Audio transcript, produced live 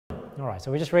All right,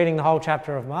 so we're just reading the whole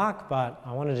chapter of Mark, but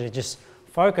I wanted to just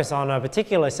focus on a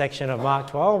particular section of Mark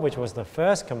 12, which was the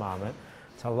first commandment,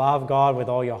 to love God with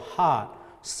all your heart,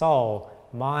 soul,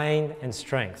 mind, and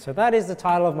strength. So that is the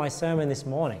title of my sermon this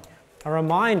morning. A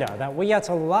reminder that we are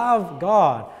to love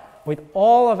God with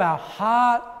all of our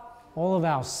heart, all of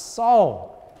our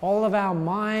soul, all of our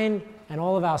mind, and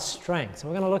all of our strength. So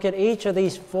we're going to look at each of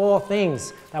these four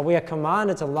things that we are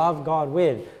commanded to love God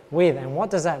with, and what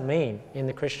does that mean in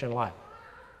the Christian life.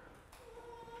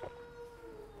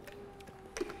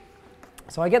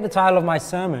 So I get the title of my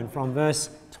sermon from verse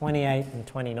 28 and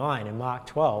 29 in Mark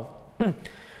 12,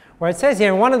 where it says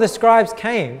here, "And one of the scribes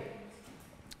came,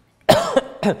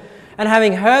 and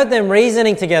having heard them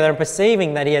reasoning together and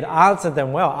perceiving that he had answered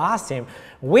them well, asked him,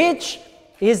 which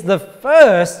is the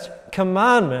first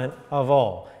commandment of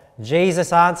all?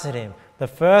 Jesus answered him, the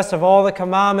first of all the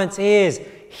commandments is,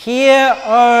 Hear,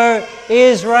 O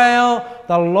Israel,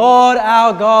 the Lord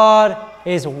our God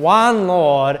is one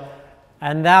Lord,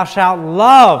 and thou shalt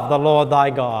love the Lord thy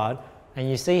God." And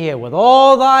you see here, with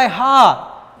all thy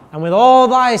heart, and with all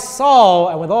thy soul,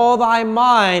 and with all thy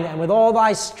mind, and with all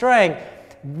thy strength.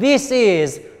 This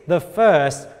is the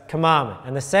first commandment.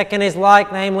 And the second is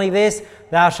like, namely this,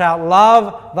 thou shalt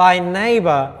love thy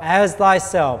neighbor as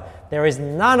thyself. There is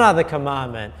none other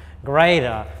commandment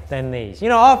greater than these. You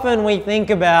know, often we think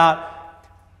about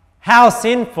how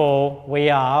sinful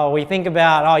we are, or we think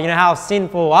about, how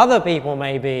sinful other people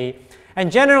may be.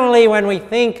 And generally when we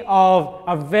think of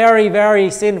a very, very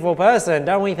sinful person,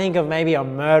 don't we think of maybe a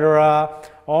murderer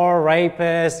or a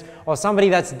rapist or somebody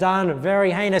that's done very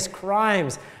heinous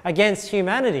crimes against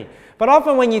humanity? But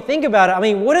often when you think about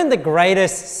it, wouldn't the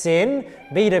greatest sin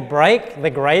be to break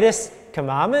the greatest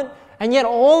commandment? And yet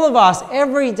all of us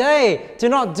every day do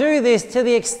not do this to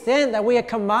the extent that we are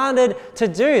commanded to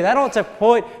do. That ought to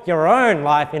put your own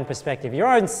life in perspective, your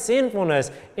own sinfulness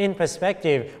in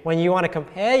perspective when you want to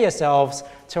compare yourselves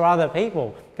to other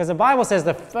people. Because the Bible says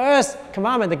the first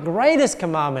commandment, the greatest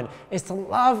commandment, is to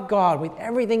love God with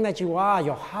everything that you are,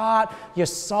 your heart, your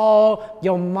soul,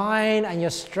 your mind, and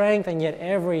your strength. And yet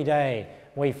every day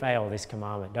we fail this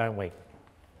commandment, don't we?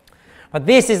 But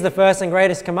this is the first and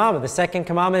greatest commandment. The second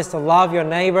commandment is to love your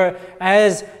neighbor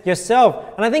as yourself.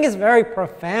 And I think it's very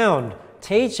profound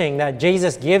teaching that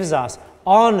Jesus gives us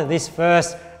on this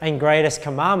first and greatest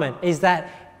commandment, is that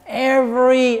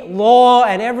every law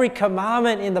and every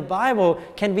commandment in the Bible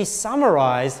can be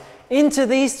summarized into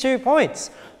these 2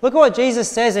 points. Look at what Jesus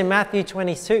says in Matthew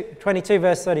 22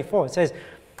 verse 34. It says,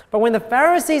 "But when the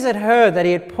Pharisees had heard that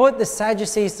he had put the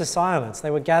Sadducees to silence,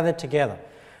 they were gathered together.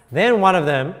 Then one of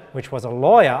them, which was a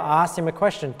lawyer, asked him a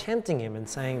question, tempting him and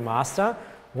saying, Master,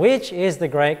 which is the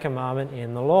great commandment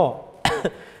in the law?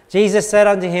 Jesus said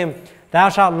unto him, Thou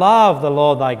shalt love the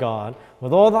Lord thy God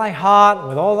with all thy heart,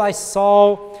 with all thy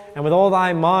soul, and with all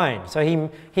thy mind." So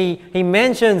he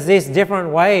mentions this different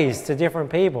ways to different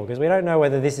people, because we don't know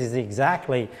whether this is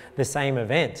exactly the same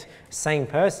event, same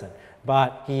person.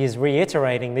 But he is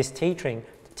reiterating this teaching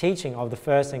of the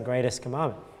first and greatest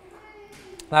commandment.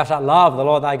 Thou shalt love the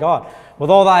Lord thy God with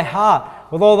all thy heart,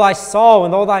 with all thy soul,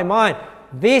 and all thy mind.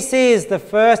 This is the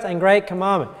first and great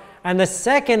commandment. And the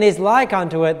second is like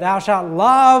unto it, thou shalt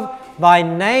love thy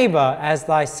neighbor as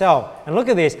thyself. And look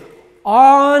at this.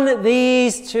 On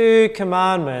these 2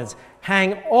 commandments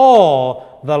hang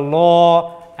all the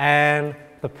law and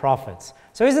the prophets.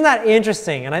 So isn't that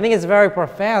interesting? And I think it's very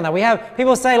profound that we have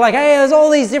people say like, hey, there's all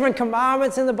these different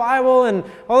commandments in the Bible and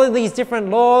all of these different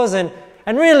laws.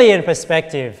 And really in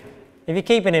perspective, if you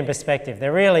keep it in perspective,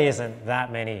 there really isn't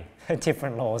that many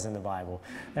different laws in the Bible.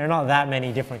 There are not that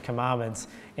many different commandments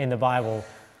in the Bible.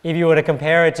 If you were to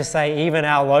compare it to, say, even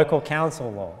our local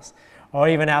council laws, or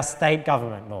even our state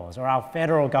government laws, or our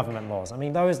federal government laws.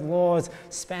 Those laws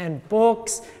span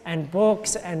books and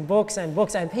books and books and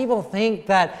books, and people think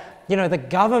that the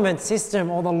government system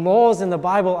or the laws in the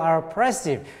Bible are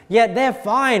oppressive. Yet they're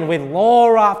fine with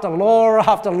law after law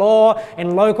after law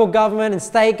in local government and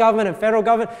state government and federal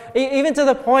government, even to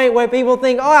the point where people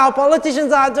think, our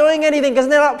politicians aren't doing anything because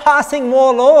they're not passing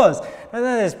more laws. And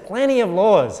then there's plenty of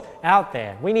laws out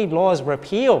there. We need laws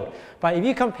repealed. But if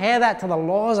you compare that to the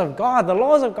laws of God, the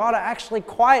laws of God are actually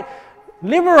quite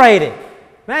liberating.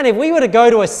 Man, if we were to go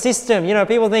to a system,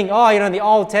 people think, the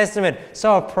Old Testament,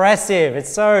 so oppressive.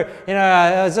 It's so,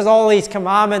 it's just all these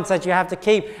commandments that you have to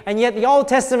keep. And yet the Old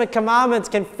Testament commandments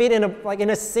can fit in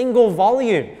a single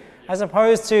volume, as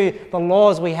opposed to the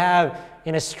laws we have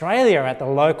in Australia at the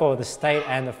local, the state,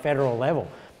 and the federal level.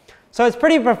 So it's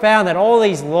pretty profound that all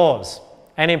these laws,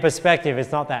 and in perspective,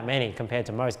 it's not that many compared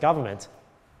to most governments,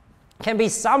 can be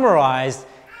summarized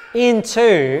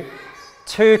into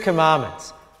 2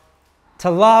 commandments.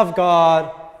 to love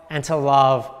God and to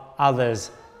love others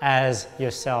as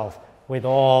yourself with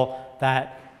all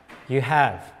that you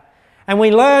have. And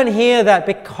we learn here that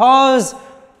because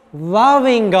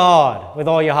loving God with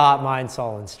all your heart, mind,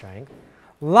 soul, and strength,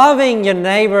 loving your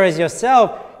neighbor as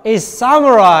yourself is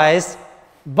summarized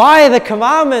by the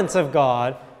commandments of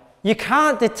God, you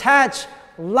can't detach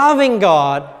loving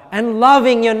God and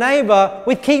loving your neighbor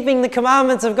with keeping the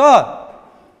commandments of God.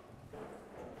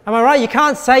 Am I right? You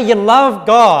can't say you love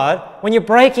God when you're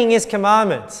breaking His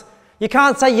commandments. You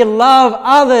can't say you love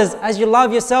others as you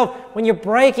love yourself when you're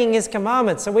breaking His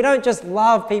commandments. So we don't just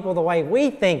love people the way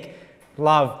we think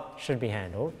love should be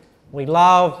handled. We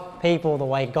love people the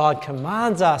way God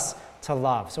commands us to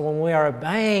love. So when we are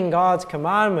obeying God's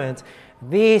commandments,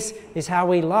 this is how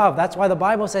we love. That's why the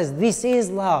Bible says this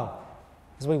is love,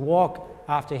 as we walk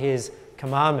after His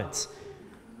commandments.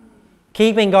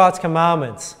 Keeping God's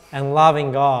commandments and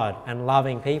loving God and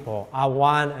loving people are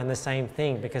one and the same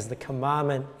thing, because the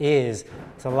commandment is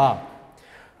to love.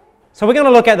 So we're going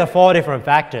to look at the 4 different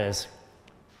factors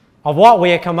of what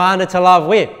we are commanded to love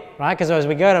with, right? Because as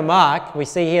we go to Mark, we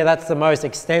see here that's the most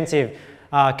extensive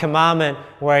commandment,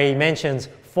 where he mentions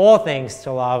 4 things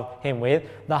to love Him with: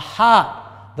 the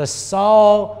heart, the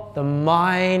soul, the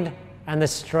mind, and the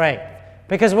strength.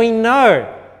 Because we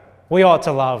know we ought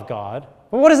to love God.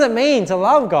 But what does it mean to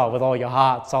love God with all your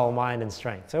heart, soul, mind, and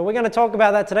strength? So we're going to talk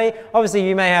about that today. Obviously,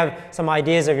 you may have some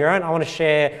ideas of your own. I want to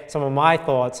share some of my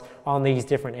thoughts on these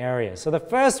different areas. So the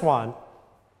first one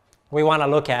we want to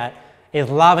look at is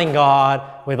loving God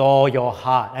with all your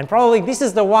heart. And probably this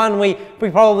is the one we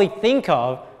probably think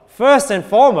of first and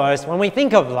foremost when we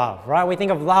think of love, right? We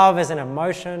think of love as an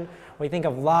emotion. We think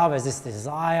of love as this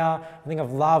desire. We think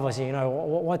of love as, you know,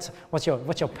 what's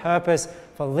your purpose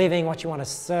for living, what you want to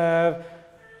serve.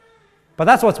 But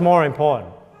that's what's more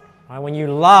important, right? When you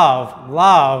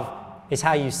love is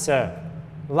how you serve.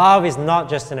 Love is not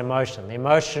just an emotion. The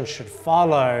emotion should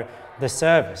follow the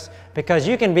service, because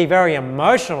you can be very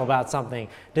emotional about something,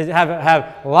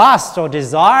 have lust or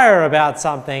desire about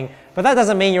something, but that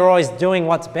doesn't mean you're always doing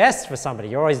what's best for somebody.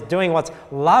 You're always doing what's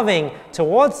loving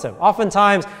towards them.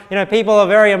 Oftentimes, you know, people are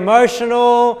very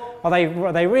emotional, or they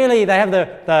have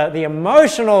the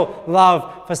emotional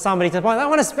love for somebody to the point they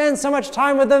want to spend so much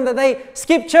time with them that they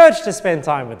skip church to spend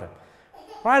time with them.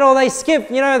 Right? Or they skip,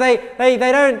 you know,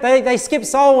 they skip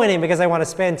soul winning because they want to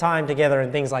spend time together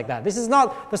and things like that. This is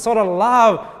not the sort of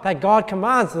love that God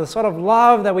commands. The sort of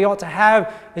love that we ought to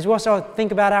have is we also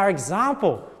think about our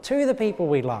example to the people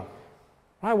we love.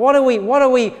 Right? What are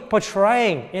we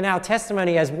portraying in our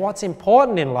testimony as what's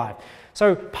important in life?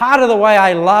 So part of the way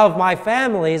I love my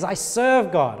family is I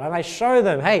serve God and I show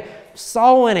them, hey,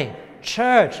 soul winning,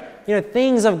 church, you know,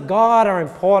 things of God are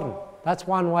important. That's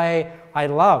one way I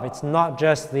love. It's not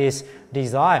just this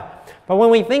desire. But when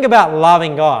we think about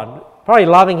loving God, probably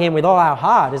loving Him with all our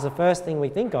heart is the first thing we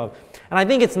think of. And I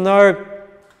think it's no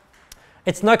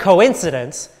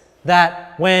coincidence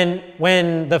that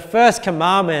when the first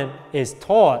commandment is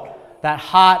taught, that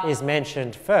heart is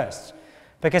mentioned first.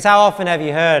 Because how often have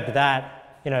you heard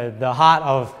that, you know, the heart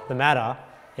of the matter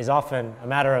is often a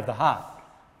matter of the heart,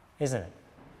 isn't it?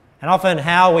 And often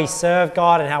how we serve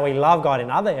God and how we love God in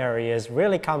other areas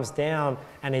really comes down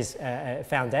and is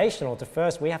foundational to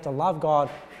first we have to love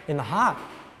God in the heart.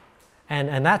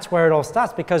 And that's where it all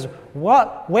starts, because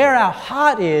where our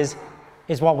heart is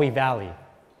what we value,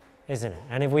 isn't it?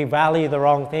 And if we value the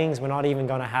wrong things, we're not even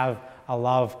going to have a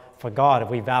love for God if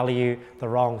we value the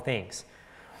wrong things.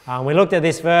 We looked at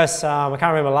this verse, I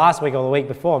can't remember last week or the week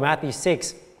before, Matthew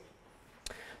 6.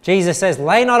 Jesus says,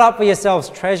 "Lay not up for yourselves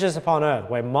treasures upon earth,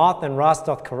 where moth and rust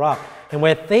doth corrupt, and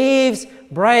where thieves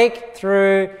break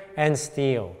through and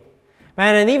steal."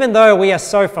 Man, and even though we are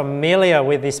so familiar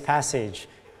with this passage,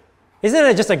 isn't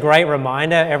it just a great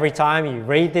reminder every time you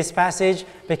read this passage?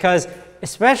 Because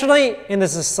especially in the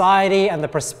society and the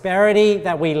prosperity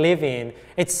that we live in,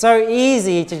 it's so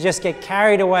easy to just get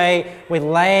carried away with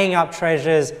laying up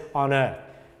treasures on earth.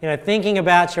 You know, thinking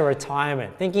about your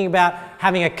retirement, thinking about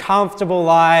having a comfortable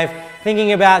life,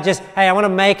 thinking about just, hey, I want to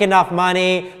make enough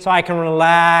money so I can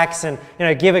relax and, you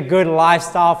know, give a good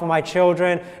lifestyle for my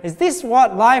children. Is this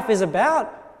what life is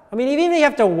about? I mean, even if you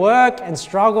have to work and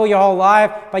struggle your whole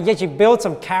life, but yet you build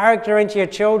some character into your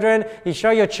children, you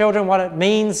show your children what it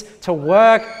means to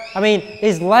work. I mean,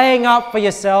 is laying up for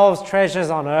yourselves treasures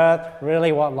on earth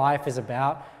really what life is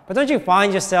about? But don't you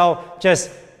find yourself just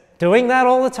doing that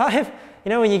all the time? You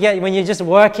know, when you're just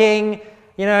working,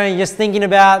 you know, you're just thinking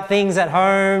about things at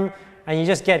home, and you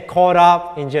just get caught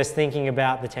up in just thinking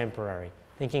about the temporary,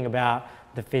 thinking about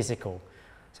the physical.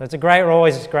 So it's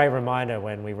always a great reminder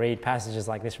when we read passages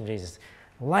like this from Jesus.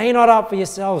 Lay not up for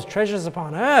yourselves treasures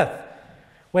upon earth,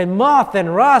 where moth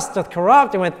and rust doth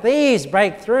corrupt, and where thieves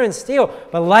break through and steal.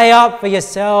 But lay up for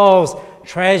yourselves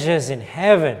treasures in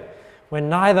heaven, where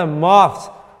neither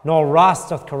moth nor rust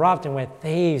doth corrupt, and where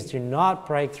thieves do not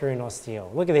break through nor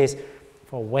steal. Look at this.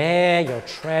 For where your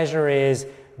treasure is,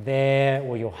 there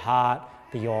will your heart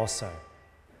be also.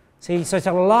 See, so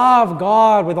to love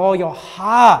God with all your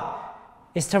heart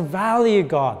is to value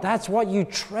God. That's what you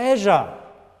treasure,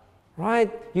 right?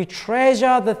 You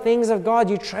treasure the things of God.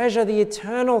 You treasure the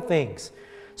eternal things.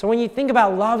 So when you think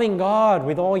about loving God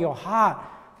with all your heart,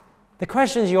 the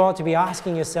questions you ought to be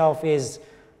asking yourself is,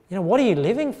 what are you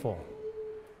living for?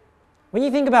 When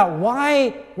you think about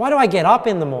why do I get up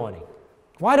in the morning?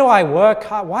 Why do I work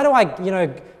hard? Why do I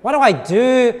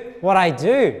do what I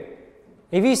do?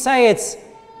 If you say it's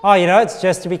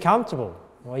just to be comfortable,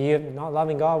 well, you're not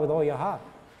loving God with all your heart.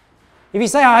 If you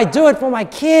say, I do it for my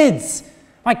kids.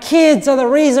 My kids are the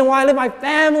reason why I live. My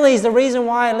family is the reason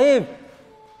why I live.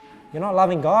 You're not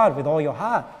loving God with all your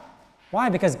heart. Why?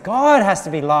 Because God has to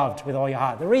be loved with all your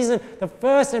heart. The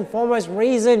first and foremost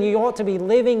reason you ought to be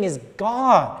living is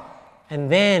God.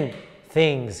 And then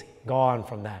things go on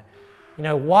from that.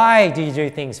 Why do you do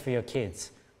things for your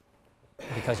kids?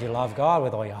 Because you love God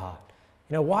with all your heart.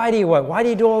 Why do you work? Why do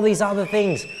you do all these other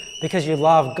things? Because you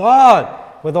love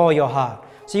God with all your heart.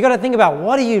 So you've got to think about,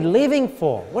 what are you living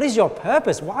for? What is your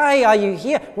purpose? Why are you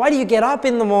here? Why do you get up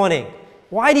in the morning?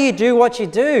 Why do you do what you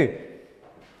do?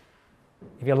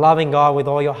 If you're loving God with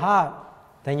all your heart,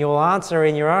 then you'll answer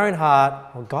in your own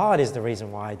heart, well, God is the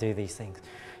reason why I do these things.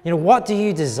 What do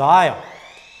you desire?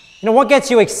 What gets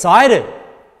you excited?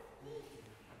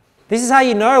 This is how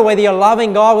you know whether you're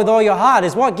loving God with all your heart,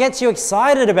 is what gets you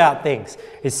excited about things.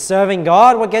 Is serving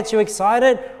God what gets you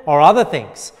excited, or other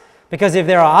things? Because if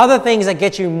there are other things that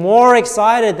get you more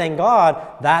excited than God,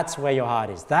 that's where your heart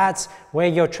is. That's where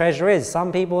your treasure is.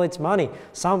 Some people it's money.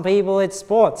 Some people it's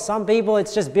sports. Some people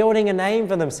it's just building a name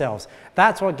for themselves.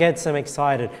 That's what gets them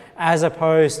excited, as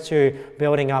opposed to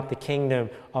building up the kingdom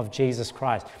of Jesus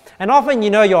Christ. And often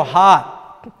your heart,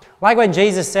 like when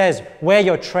Jesus says, where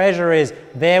your treasure is,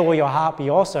 there will your heart be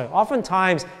also.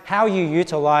 Oftentimes, how you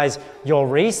utilize your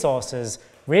resources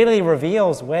really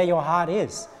reveals where your heart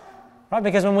is. Right?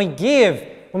 Because when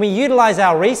we utilize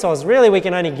our resources, really we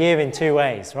can only give in two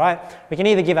ways, right? We can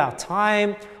either give our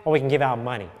time or we can give our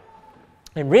money.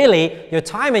 And really, your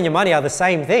time and your money are the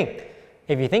same thing,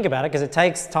 if you think about it, because it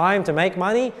takes time to make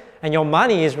money, and your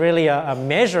money is really a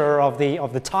measure of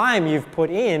the time you've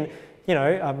put in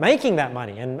making that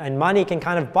money. And money can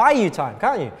kind of buy you time,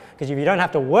 can't you? Because if you don't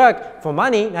have to work for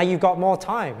money, now you've got more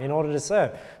time in order to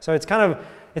serve. So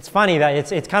it's funny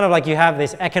that it's kind of like you have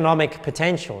this economic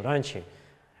potential, don't you?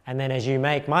 And then as you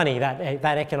make money,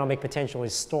 that economic potential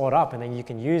is stored up, and then you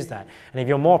can use that. And if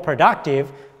you're more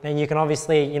productive, then you can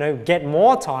obviously, get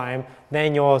more time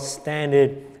than your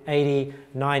standard 80,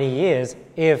 90 years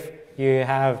if you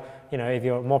have, if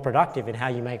you're more productive in how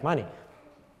you make money.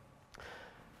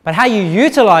 But how you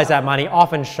utilize that money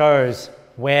often shows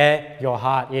where your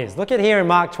heart is. Look at here in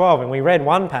Mark 12, and we read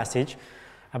one passage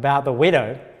about the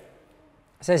widow.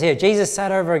 It says here, Jesus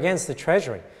sat over against the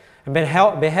treasury and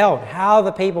beheld how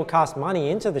the people cast money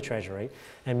into the treasury,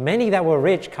 and many that were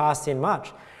rich cast in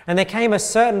much. And there came a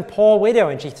certain poor widow,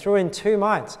 and she threw in 2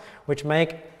 mites, which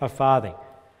make a farthing.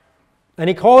 And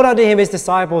he called unto him his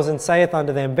disciples, and saith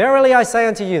unto them, Verily I say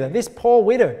unto you, that this poor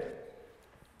widow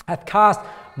hath cast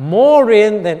more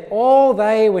in than all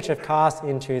they which have cast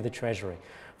into the treasury.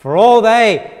 For all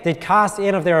they did cast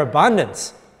in of their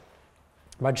abundance,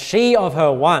 but she of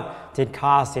her want did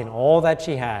cast in all that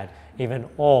she had, even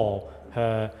all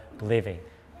her living.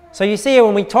 So you see,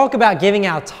 when we talk about giving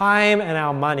our time and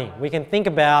our money, we can think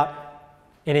about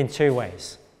it in 2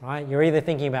 ways, right? You're either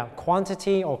thinking about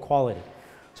quantity or quality.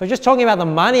 So just talking about the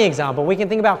money example, we can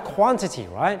think about quantity,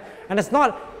 right? And it's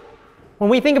not, when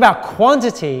we think about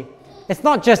quantity, it's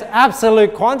not just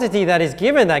absolute quantity that is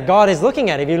given that God is looking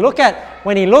at. If you look at,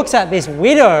 when he looks at this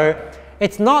widow,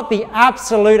 it's not the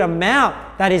absolute amount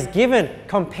that is given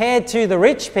compared to the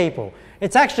rich people.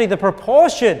 It's actually the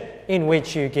proportion in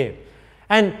which you give.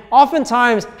 And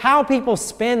oftentimes, how people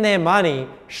spend their money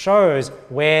shows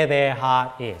where their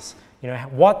heart is.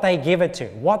 What they give it to,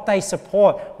 what they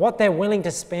support, what they're willing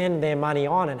to spend their money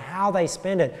on, and how they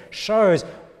spend it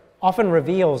often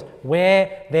reveals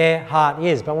where their heart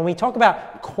is. But when we talk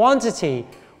about quantity,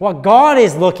 what God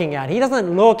is looking at, he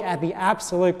doesn't look at the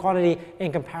absolute quantity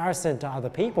in comparison to other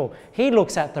people. He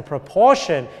looks at the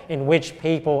proportion in which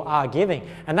people are giving.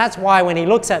 And that's why when he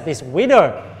looks at this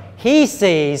widow, he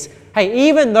sees, hey,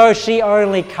 even though she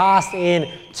only cast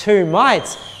in 2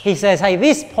 mites, he says, hey,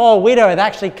 this poor widow had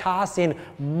actually cast in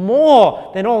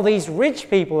more than all these rich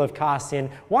people have cast in.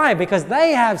 Why? Because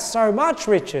they have so much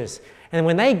riches. And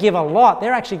when they give a lot,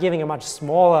 they're actually giving a much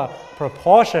smaller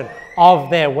proportion of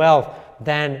their wealth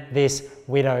than this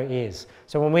widow is.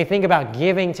 So when we think about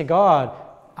giving to God,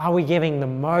 are we giving the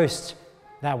most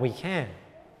that we can?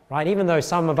 Right? Even though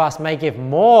some of us may give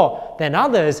more than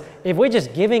others, if we're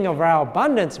just giving of our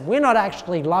abundance, we're not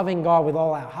actually loving God with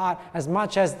all our heart as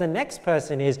much as the next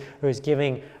person is who is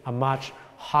giving a much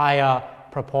higher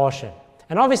proportion.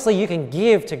 And obviously you can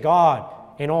give to God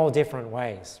in all different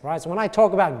ways, right? So when I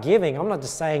talk about giving, I'm not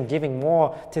just saying giving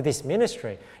more to this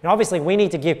ministry. And obviously we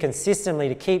need to give consistently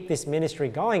to keep this ministry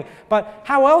going, but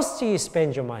how else do you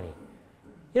spend your money?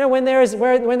 You know, when there's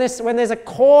a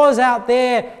cause out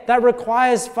there that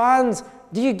requires funds,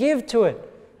 do you give to it?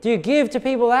 Do you give to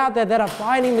people out there that are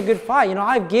fighting the good fight? You know,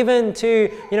 I've given to,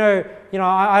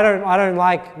 I don't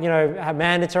like, have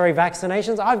mandatory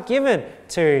vaccinations. I've given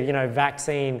to,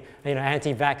 vaccine,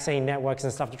 anti-vaccine networks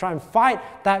and stuff to try and fight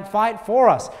that fight for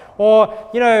us. Or,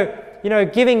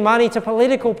 giving money to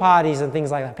political parties and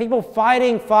things like that. People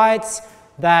fighting fights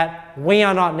that we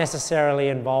are not necessarily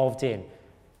involved in.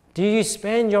 Do you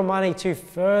spend your money to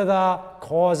further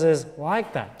causes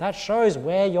like that? That shows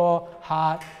where your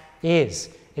heart is,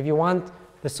 if you want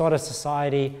the sort of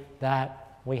society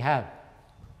that we have.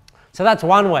 So that's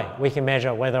one way we can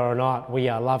measure whether or not we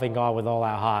are loving God with all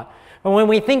our heart. But when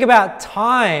we think about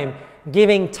time,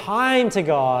 giving time to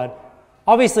God,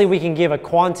 obviously we can give a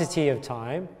quantity of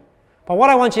time. But what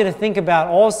I want you to think about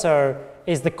also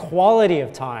is the quality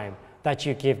of time that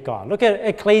you give God. Look at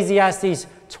Ecclesiastes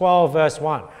 12 verse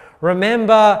 1.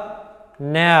 Remember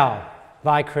now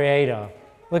thy Creator.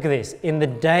 Look at this. In the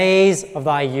days of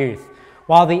thy youth,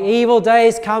 while the evil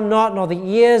days come not, nor the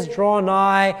years draw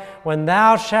nigh, when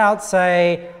thou shalt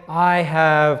say, I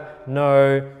have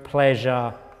no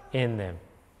pleasure in them.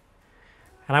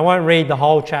 And I won't read the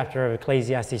whole chapter of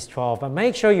Ecclesiastes 12, but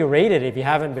make sure you read it if you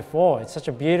haven't before. It's such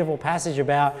a beautiful passage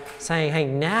about saying, hey,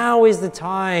 now is the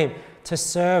time to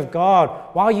serve God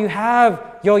while you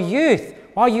have your youth,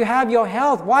 while you have your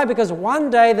health. Why? Because one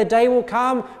day the day will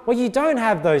come where you don't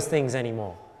have those things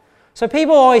anymore. So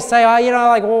people always say,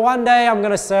 one day I'm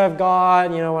going to serve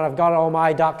God, when I've got all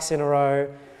my ducks in a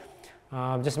row.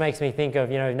 Just makes me think of,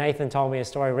 Nathan told me a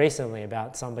story recently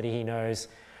about somebody he knows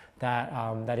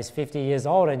that is 50 years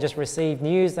old and just received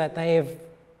news that they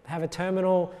have a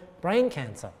terminal brain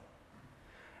cancer.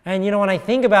 And, when I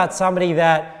think about somebody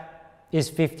that is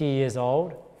 50 years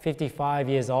old, 55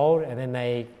 years old, and then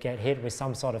they get hit with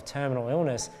some sort of terminal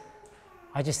illness,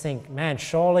 I just think, man,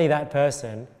 surely that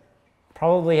person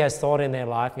probably has thought in their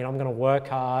life, I'm going to work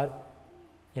hard,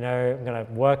 I'm going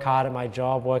to work hard at my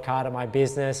job, work hard at my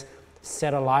business,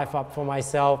 set a life up for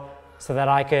myself so that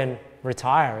I can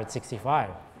retire at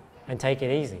 65 and take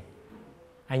it easy.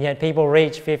 And yet people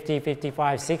reach 50,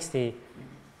 55, 60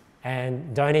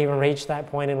 and don't even reach that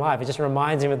point in life. It just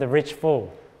reminds me of the rich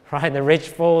fool, right? The rich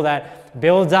fool that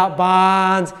builds up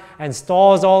barns and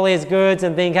stores all his goods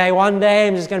and think, hey, one day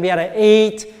I'm just going to be able to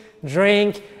eat,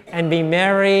 drink, and be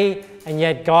merry. And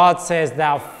yet God says,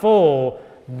 thou fool,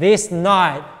 this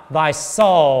night thy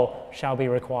soul shall be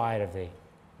required of thee.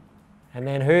 And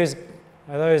then whose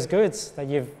are those goods that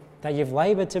you've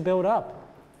labored to build up?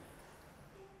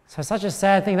 So such a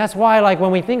sad thing. That's why,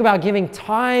 when we think about giving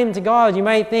time to God, you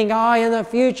may think, in the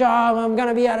future I'm going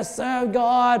to be able to serve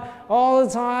God all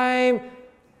the time.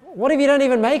 What if you don't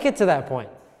even make it to that point?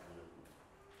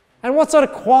 And what sort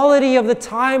of quality of the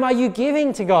time are you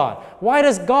giving to God? Why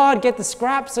does God get the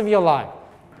scraps of your life?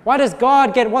 Why does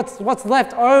God get what's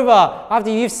left over after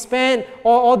you've spent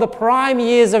all the prime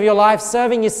years of your life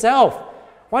serving yourself?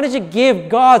 Why don't you give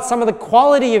God some of the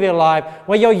quality of your life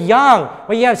where you're young,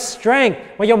 where you have strength,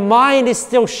 where your mind is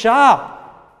still sharp?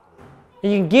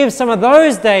 And you can give some of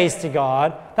those days to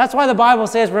God. That's why the Bible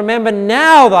says, remember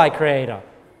now thy Creator.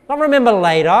 Not remember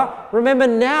later. Remember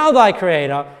now thy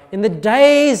Creator in the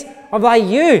days of thy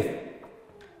youth,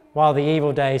 while the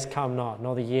evil days come not,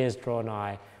 nor the years draw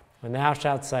nigh, when thou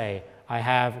shalt say, I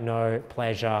have no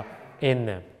pleasure in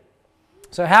them.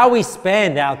 So how we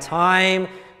spend our time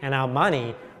and our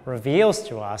money reveals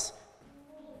to us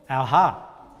our heart.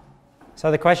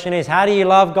 So the question is, how do you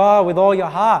love God with all your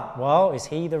heart? Well, is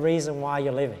He the reason why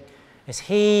you're living? Is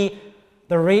He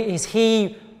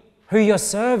who you're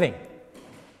serving?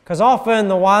 Because often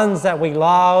the ones that we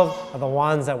love are the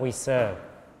ones that we serve.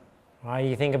 Right?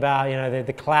 You think about,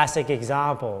 the classic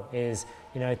example is,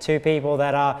 two people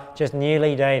that are just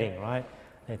newly dating, right?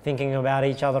 They're thinking about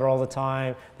each other all the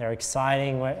time. They're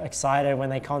excited when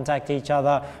they contact each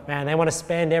other. Man, they want to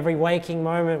spend every waking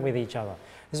moment with each other.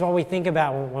 This is what we think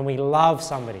about when we love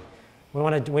somebody. We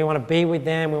want to be with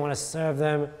them. We want to serve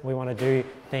them. We want to do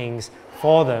things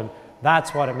for them.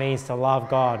 That's what it means to love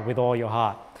God with all your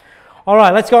heart. All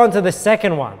right, let's go on to the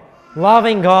second one.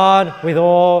 Loving God with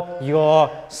all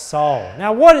your soul.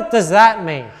 Now, what does that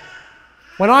mean?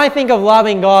 When I think of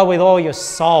loving God with all your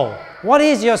soul, what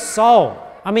is your soul?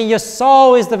 I mean, your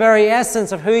soul is the very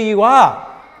essence of who you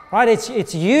are, right?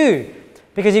 It's you.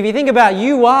 Because if you think about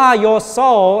you are your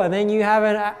soul, and then you have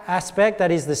an aspect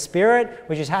that is the spirit,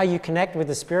 which is how you connect with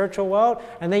the spiritual world,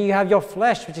 and then you have your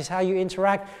flesh, which is how you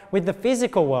interact with the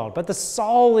physical world. But the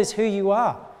soul is who you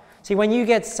are. See, when you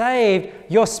get saved,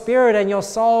 your spirit and your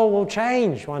soul will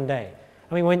change one day.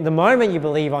 I mean, the moment you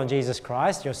believe on Jesus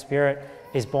Christ, your spirit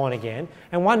is born again,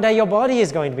 and one day your body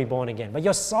is going to be born again, but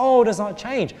your soul does not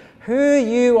change. Who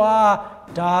you are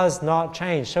does not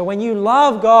change. So when you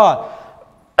love God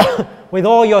with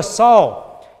all your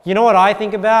soul, you know what I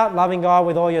think about loving God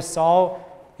with all your soul?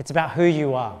 It's about who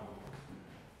you are.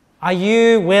 Are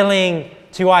you willing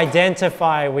to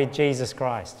identify with Jesus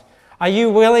Christ? Are you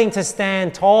willing to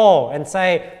stand tall and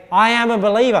say, I am a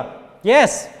believer?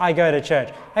 Yes, I go to church.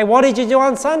 Hey, what did you do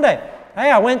on Sunday? Hey,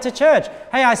 I went to church.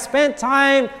 Hey, I spent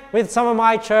time with some of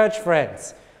my church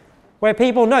friends. Where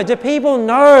people know. Do people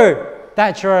know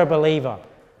that you're a believer?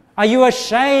 Are you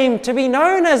ashamed to be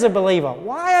known as a believer?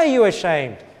 Why are you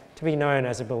ashamed to be known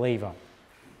as a believer?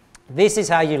 This is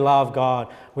how you love God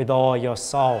with all your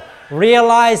soul.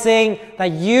 Realizing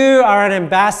that you are an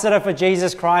ambassador for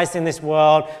Jesus Christ in this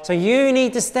world. So you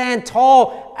need to stand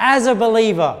tall as a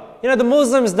believer. You know, the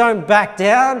Muslims don't back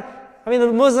down. I mean,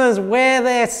 the Muslims wear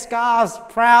their scarves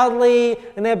proudly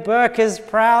and their burqas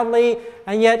proudly.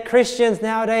 And yet Christians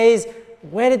nowadays,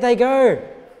 where did they go?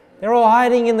 They're all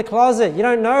hiding in the closet. You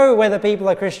don't know whether people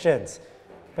are Christians.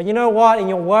 But you know what? In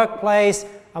your workplace,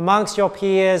 amongst your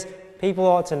peers, people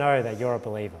ought to know that you're a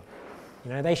believer.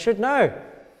 You know, they should know.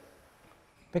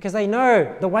 Because they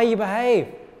know the way you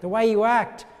behave, the way you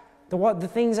act, the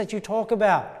things that you talk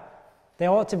about. There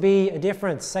ought to be a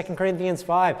difference. 2 Corinthians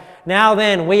 5. Now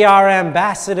then, we are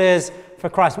ambassadors for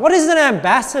Christ. What is an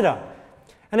ambassador?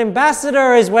 An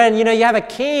ambassador is when, you have a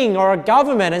king or a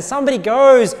government and somebody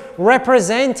goes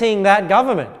representing that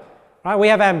government. Right? We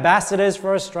have ambassadors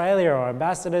for Australia or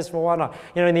ambassadors for whatnot.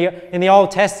 In the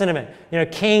Old Testament,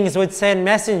 kings would send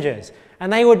messengers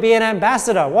and they would be an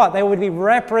ambassador. What? They would be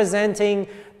representing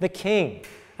the king.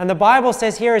 And the Bible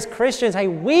says here as Christians, hey,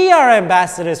 we are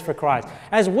ambassadors for Christ.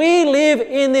 As we live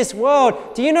in this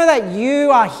world, do you know that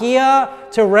you are here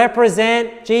to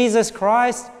represent Jesus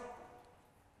Christ?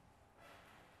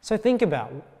 So think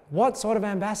about, what sort of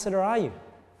ambassador are you?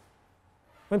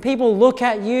 When people look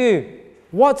at you,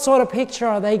 what sort of picture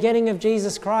are they getting of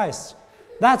Jesus Christ?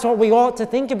 That's what we ought to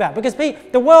think about. Because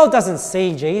the world doesn't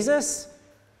see Jesus.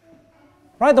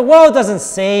 Right? The world doesn't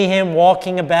see him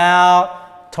walking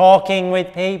about, talking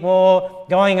with people,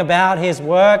 going about his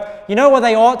work. You know what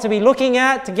they ought to be looking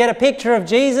at to get a picture of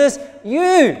Jesus?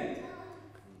 You.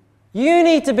 You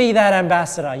need to be that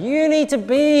ambassador. You need to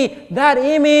be that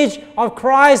image of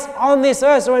Christ on this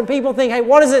earth. So when people think, hey,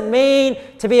 what does it mean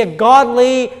to be a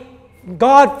godly,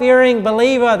 God-fearing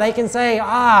believer? They can say,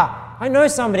 I know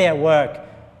somebody at work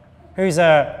who's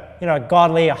a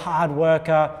godly, a hard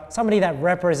worker, somebody that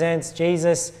represents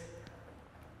Jesus.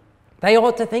 They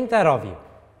ought to think that of you.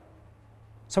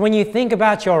 So when you think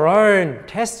about your own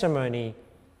testimony,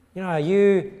 are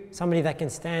you somebody that can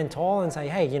stand tall and say,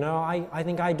 hey, I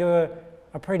think I do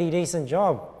a pretty decent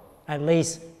job, at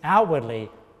least outwardly,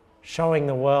 showing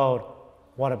the world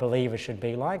what a believer should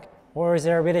be like? Or is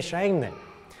there a bit of shame there?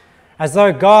 As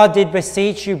though God did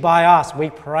beseech you by us, we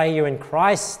pray you in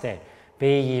Christ's stead,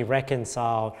 be ye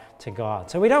reconciled to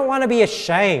God. So we don't want to be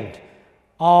ashamed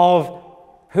of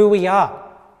who we are.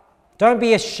 Don't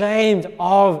be ashamed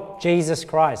of Jesus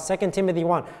Christ. 2 Timothy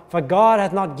 1, for God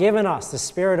hath not given us the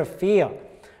spirit of fear,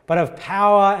 but of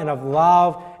power and of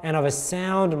love and of a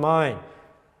sound mind.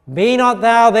 Be not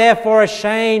thou therefore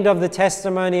ashamed of the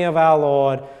testimony of our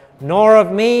Lord, nor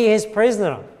of me his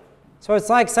prisoner. So it's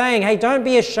like saying, hey, don't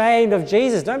be ashamed of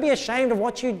Jesus. Don't be ashamed of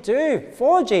what you do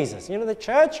for Jesus. The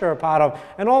church you're a part of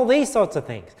and all these sorts of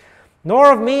things.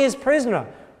 Nor of me his prisoner,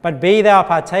 but be thou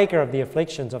partaker of the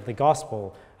afflictions of the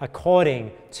gospel,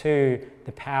 according to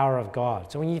the power of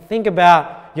God. So when you think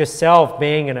about yourself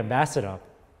being an ambassador,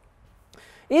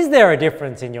 is there a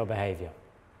difference in your behavior?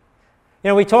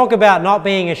 We talk about not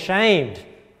being ashamed,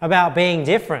 about being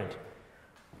different,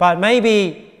 but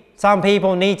maybe some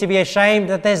people need to be ashamed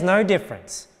that there's no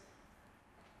difference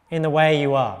in the way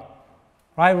you are.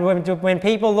 Right? When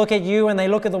people look at you and they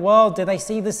look at the world, do they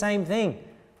see the same thing?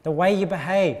 The way you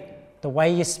behave, the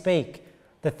way you speak,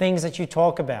 the things that you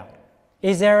talk about.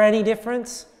 Is there any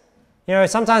difference? You know,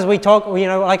 sometimes we talk, you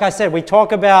know, like I said, we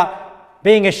talk about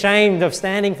being ashamed of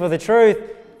standing for the truth,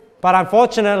 but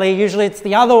unfortunately, usually it's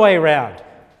the other way around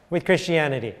with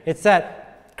Christianity. It's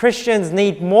that Christians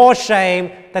need more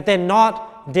shame that they're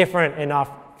not different enough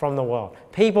from the world.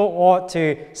 People ought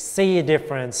to see a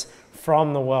difference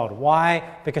from the world. Why?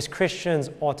 Because Christians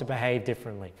ought to behave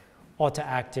differently, ought to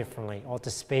act differently, ought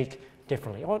to speak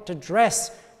differently, ought to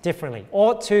dress differently,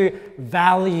 ought to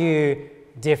value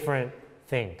different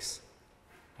things.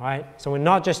 Right? So we're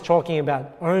not just talking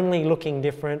about only looking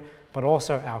different, but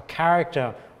also our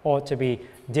character ought to be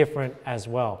different as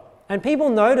well. And people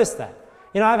notice that.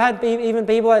 You know, I've had even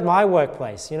people at my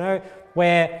workplace, you know,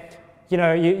 where, you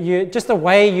know, you just the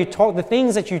way you talk, the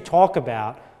things that you talk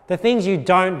about, the things you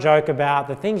don't joke about,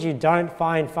 the things you don't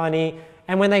find funny,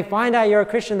 and when they find out you're a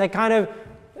Christian, they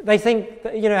think,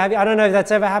 you know, I don't know if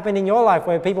that's ever happened in your life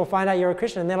where people find out you're a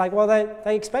Christian and they're like, well,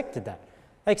 they expected that.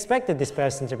 They expected this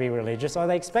person to be religious, or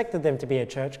they expected them to be a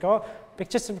churchgoer, but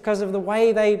just because of the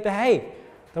way they behaved,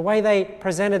 the way they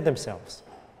presented themselves.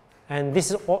 And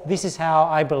this is how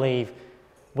I believe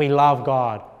we love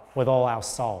God with all our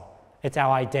soul. It's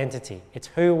our identity. It's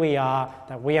who we are,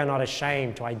 that we are not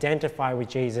ashamed to identify with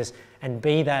Jesus and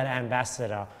be that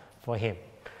ambassador for him.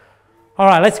 All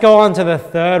right, let's go on to the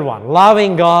third one,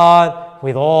 loving God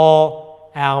with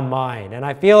all our mind. And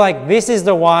I feel like this is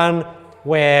the one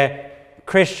where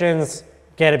Christians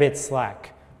get a bit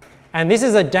slack. And this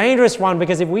is a dangerous one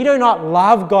because if we do not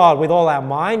love God with all our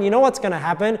mind, you know what's going to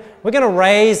happen? We're going to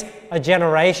raise a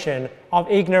generation of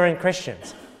ignorant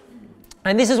Christians.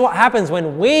 And this is what happens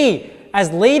when we,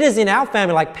 as leaders in our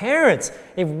family, like parents,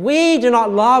 if we do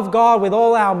not love God with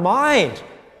all our mind,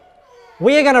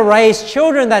 we are going to raise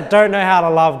children that don't know how to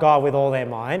love God with all their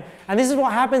mind. And this is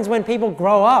what happens when people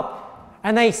grow up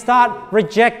and they start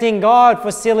rejecting God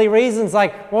for silly reasons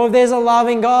like, well, if there's a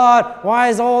loving God, why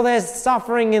is all there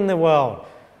suffering in the world?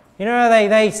 You know,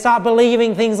 they start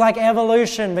believing things like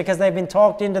evolution because they've been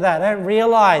talked into that. They don't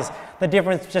realize the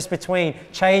difference just between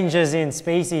changes in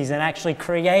species and actually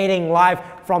creating life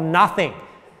from nothing.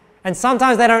 And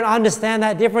sometimes they don't understand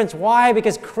that difference. Why?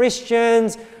 Because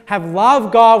Christians have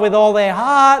loved God with all their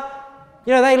heart.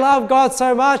 You know, they love God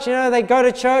so much, you know, they go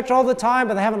to church all the time,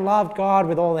 but they haven't loved God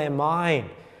with all their mind.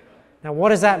 Now, what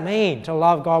does that mean, to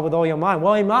love God with all your mind?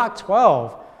 Well, in Mark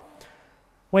 12,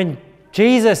 when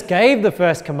Jesus gave the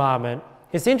first commandment,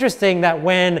 it's interesting that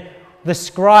when the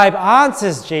scribe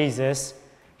answers Jesus,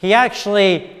 he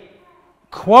actually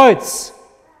quotes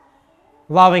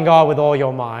loving God with all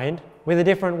your mind with a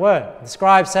different word. The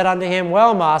scribe said unto him,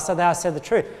 well, Master, thou hast said the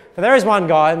truth. For there is one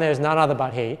God, and there is none other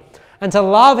but he. And to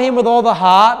love him with all the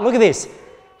heart, look at this,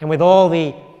 and with all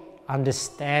the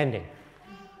understanding,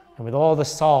 and with all the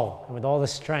soul, and with all the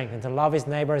strength, and to love his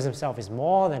neighbor as himself is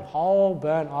more than whole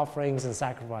burnt offerings and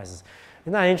sacrifices.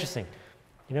 Isn't that interesting?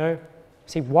 You know,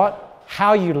 see,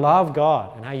 how you love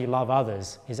God and how you love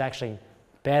others is actually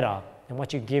better than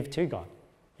what you give to God,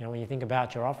 you know, when you think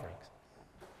about your offerings.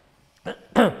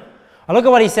 I look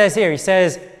at what he says here. He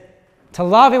says, to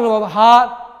love him with all the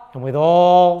heart and with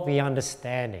all the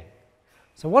understanding.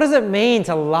 So what does it mean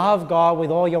to love God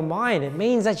with all your mind? It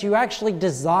means that you actually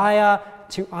desire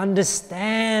to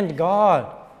understand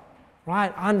God,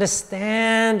 right?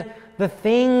 Understand the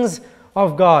things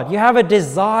of God. You have a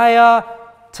desire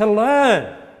to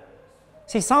learn.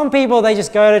 See, some people, they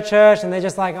just go to church and they're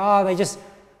just like, oh, they're just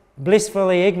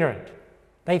blissfully ignorant.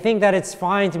 They think that it's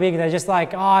fine to be ignorant. They're just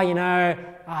like, oh, you know,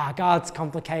 God's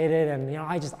complicated, and you know,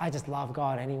 I just love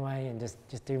God anyway, and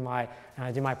just do my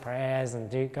prayers and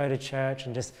go to church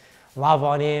and just love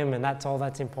on him, and that's all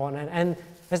that's important. And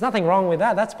there's nothing wrong with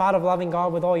that. That's part of loving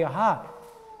God with all your heart.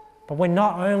 But we're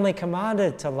not only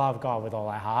commanded to love God with all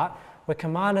our heart, we're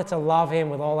commanded to love him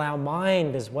with all our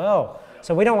mind as well.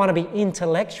 So we don't want to be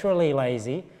intellectually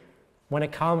lazy when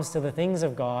it comes to the things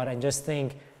of God and just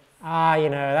think, you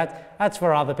know, that's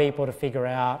for other people to figure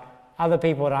out, other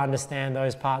people to understand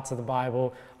those parts of the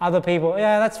Bible, other people,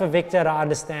 yeah, that's for Victor to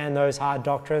understand those hard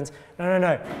doctrines.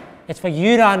 No. It's for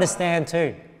you to understand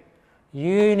too.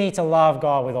 You need to love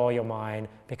God with all your mind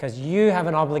because you have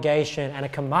an obligation and a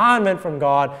commandment from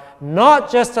God,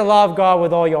 not just to love God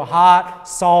with all your heart,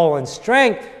 soul, and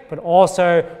strength, but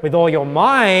also with all your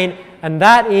mind, and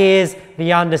that is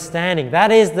the understanding.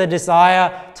 That is the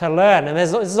desire to learn. And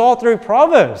this is all through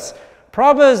Proverbs.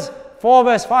 Proverbs 4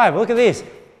 verse 5. Look at this.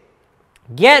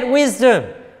 Get wisdom,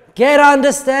 get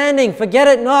understanding, forget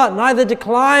it not, neither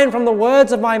decline from the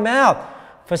words of my mouth.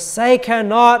 Forsake her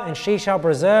not, and she shall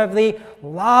preserve thee.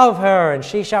 Love her, and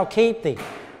she shall keep thee.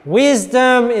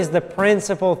 Wisdom is the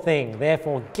principal thing.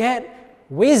 Therefore get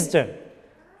wisdom.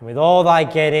 And with all thy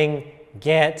getting,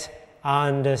 get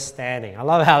understanding. I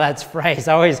love how that's phrased.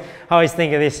 I always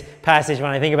think of this passage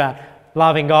when I think about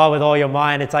loving God with all your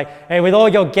mind. It's like, hey, with all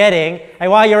your getting, hey,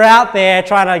 while you're out there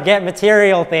trying to get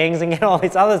material things and get all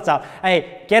this other stuff,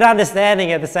 hey, get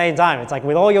understanding at the same time. It's like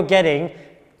with all your getting,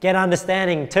 get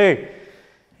understanding too.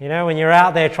 You know, when you're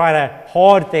out there trying to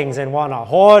hoard things and whatnot,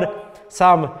 hoard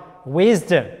some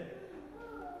wisdom.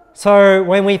 So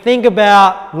when we think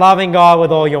about loving God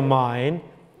with all your mind,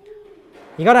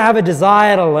 you got to have a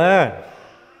desire to learn.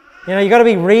 You know, you got to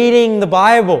be reading the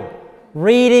Bible,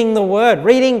 reading the Word,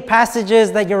 reading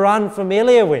passages that you're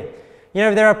unfamiliar with. You know,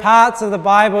 if there are parts of the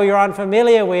Bible you're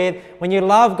unfamiliar with, when you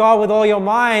love God with all your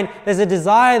mind, there's a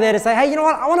desire there to say, hey, you know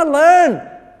what? I want to learn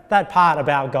that part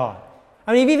about God.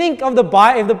 I mean, if you think of the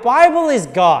Bible, if the Bible is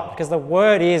God, because the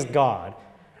Word is God,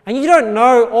 and you don't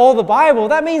know all the Bible,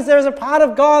 that means there's a part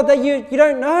of God that you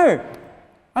don't know.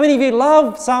 I mean, if you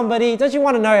love somebody, don't you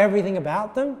want to know everything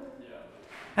about them? Yeah.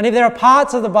 And if there are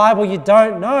parts of the Bible you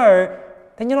don't know,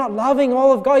 then you're not loving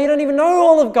all of God. You don't even know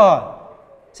all of God.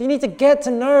 So you need to get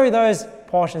to know those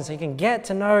portions so you can get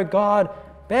to know God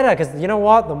better. Because you know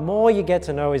what? The more you get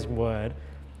to know His Word,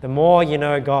 the more you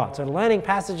know God. So learning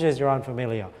passages you're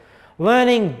unfamiliar.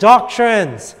 Learning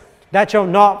doctrines that you're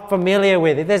not familiar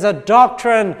with. If there's a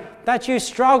doctrine that you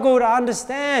struggle to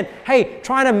understand, hey,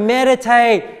 trying to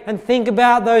meditate and think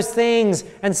about those things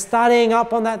and studying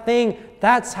up on that thing,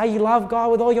 that's how you love God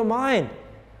with all your mind.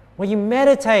 When you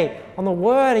meditate on the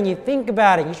Word and you think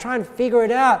about it, you try and figure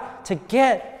it out to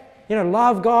get,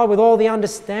 love God with all the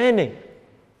understanding.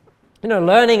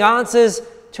 Learning answers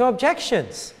to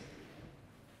objections.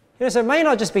 So it may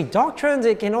not just be doctrines,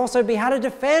 it can also be how to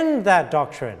defend that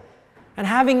doctrine. And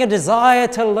having a desire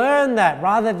to learn that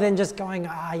rather than just going,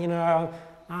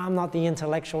 I'm not the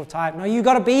intellectual type. No, you've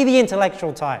got to be the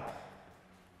intellectual type.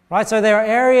 Right? So there are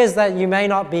areas that you may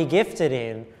not be gifted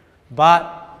in,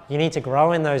 but you need to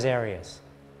grow in those areas.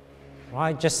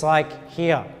 Right? Just like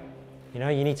here.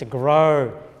 You need to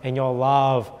grow in your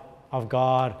love of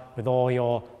God with all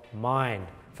your mind.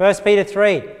 1 Peter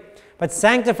 3. But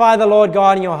sanctify the Lord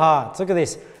God in your hearts. Look at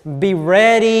this. Be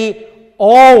ready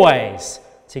always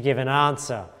to give an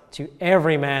answer to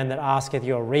every man that asketh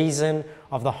you a reason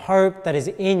of the hope that is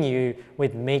in you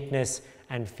with meekness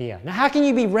and fear. Now, how can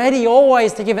you be ready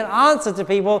always to give an answer to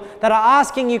people that are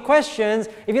asking you questions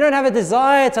if you don't have a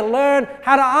desire to learn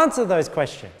how to answer those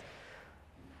questions?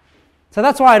 So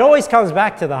that's why it always comes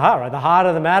back to the heart, right? The heart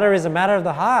of the matter is a matter of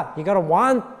the heart. You've got to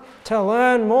want to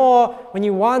learn more. When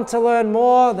you want to learn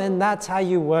more, then that's how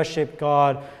you worship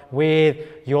God with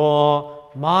your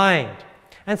mind.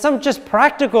 And some just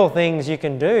practical things you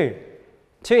can do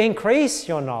to increase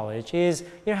your knowledge is,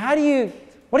 what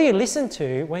do you listen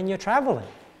to when you're traveling?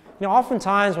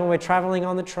 Oftentimes when we're traveling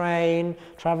on the train,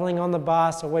 traveling on the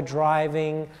bus, or we're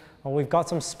driving, or we've got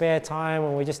some spare time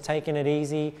and we're just taking it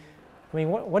easy,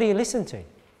 what do you listen to?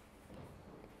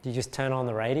 Do you just turn on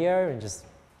the radio and just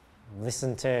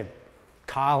listen to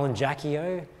Kyle and Jackie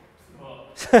O?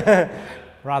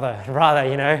 rather,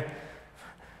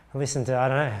 listen to, I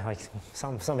don't know, like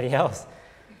somebody else.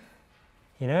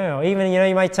 Or even,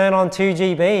 you might turn on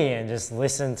 2GB and just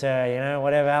listen to,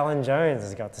 whatever Alan Jones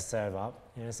has got to serve up.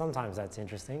 Sometimes that's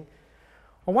interesting.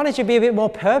 Or why don't you be a bit more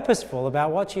purposeful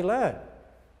about what you learn?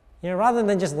 Rather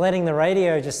than just letting the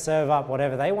radio just serve up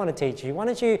whatever they want to teach you, why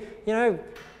don't you,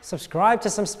 subscribe to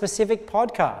some specific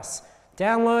podcasts,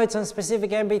 download some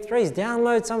specific MP3s,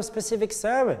 download some specific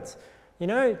sermons,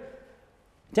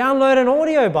 download an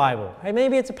audio Bible. Hey,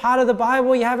 maybe it's a part of the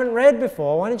Bible you haven't read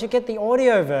before. Why don't you get the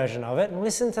audio version of it and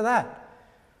listen to that?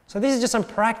 So these are just some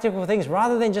practical things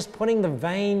rather than just putting the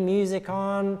vain music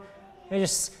on.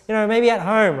 Maybe at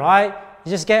home, right? You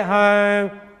just get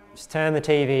home, just turn the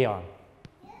TV on.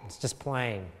 It's just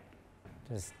playing.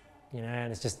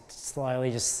 And it's just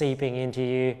slowly just seeping into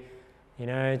you,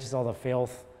 just all the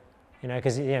filth.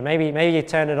 Because maybe you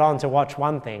turn it on to watch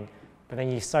one thing, but then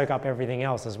you soak up everything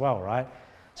else as well, right?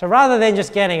 So rather than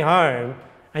just getting home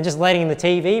and just letting the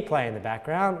TV play in the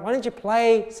background, why don't you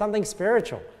play something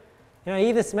spiritual?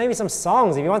 Either maybe some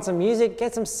songs. If you want some music,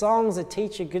 get some songs that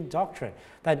teach you good doctrine,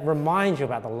 that remind you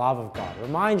about the love of God,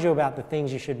 remind you about the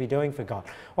things you should be doing for God.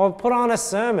 Or put on a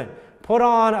sermon, put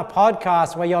on a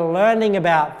podcast where you're learning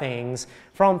about things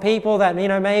from people that,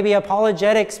 maybe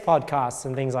apologetics podcasts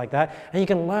and things like that, and you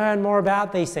can learn more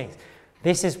about these things.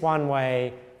 This is one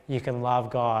way you can love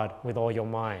God with all your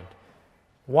mind.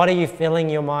 What are you filling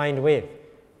your mind with,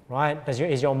 right?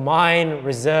 Is your mind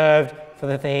reserved for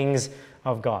the things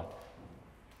of God.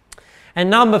 And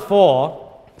number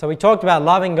 4, so we talked about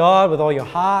loving God with all your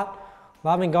heart,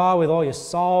 loving God with all your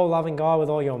soul, loving God with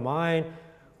all your mind,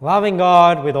 loving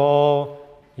God with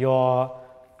all your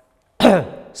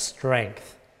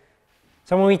strength.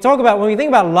 So when we think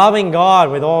about loving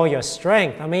God with all your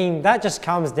strength, I mean, that just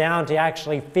comes down to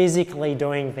actually physically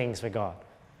doing things for God.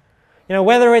 You know,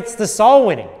 whether it's the soul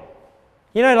winning.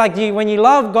 You know, like when you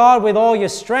love God with all your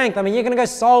strength, I mean, you're going to go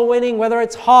soul winning, whether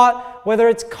it's hot, whether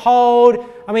it's cold.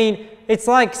 I mean, it's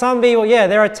like some people, yeah,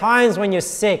 there are times when you're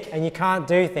sick and you can't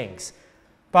do things.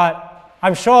 But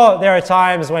I'm sure there are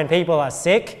times when people are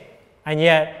sick and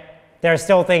yet there are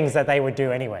still things that they would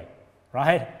do anyway,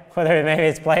 right? Whether maybe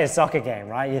it's play a soccer game,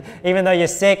 right? Even though you're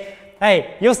sick,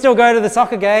 hey, you'll still go to the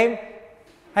soccer game.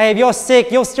 Hey, if you're sick,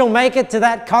 you'll still make it to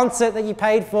that concert that you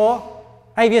paid for.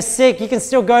 Hey, if you're sick, you can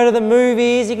still go to the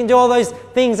movies. You can do all those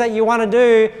things that you want to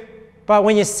do. But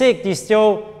when you're sick, do you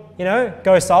still,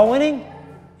 go soul winning?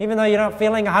 Even though you're not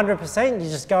feeling 100%, you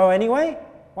just go anyway.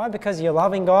 Why? Because you're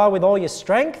loving God with all your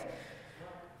strength.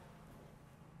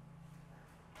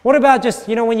 What about just,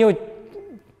 when you're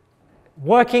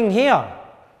working here?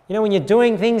 When you're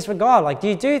doing things for God, like, do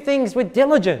you do things with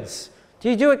diligence? Do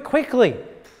you do it quickly?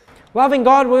 Loving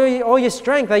God with all your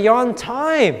strength. Are you on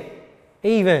time?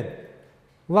 Even.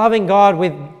 Loving God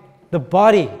with the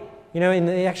body, in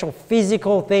the actual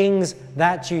physical things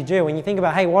that you do. When you think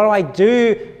about, hey, what do I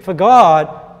do for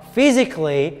God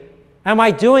physically? Am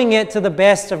I doing it to the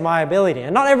best of my ability?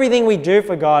 And not everything we do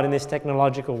for God in this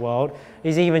technological world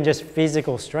is even just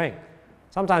physical strength.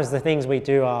 Sometimes the things we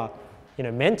do are,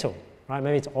 mental. Right?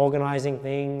 Maybe it's organizing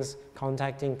things,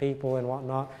 contacting people and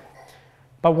whatnot.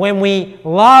 But when we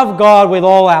love God with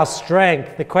all our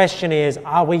strength, the question is,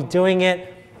 are we doing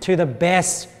it to the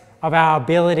best of our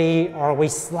ability, or are we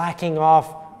slacking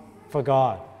off for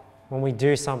God when we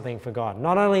do something for God?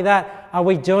 Not only that, are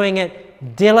we doing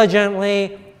it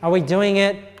diligently? Are we doing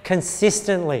it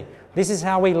consistently? This is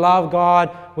how we love God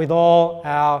with all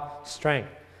our strength.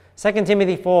 2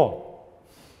 Timothy 4.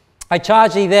 I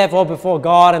charge thee therefore before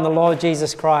God and the Lord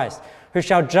Jesus Christ, who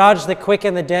shall judge the quick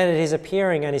and the dead at his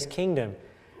appearing and his kingdom.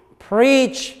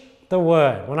 Preach the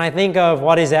word. When I think of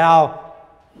what is our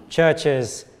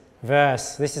church's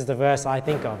verse, this is the verse I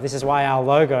think of. This is why our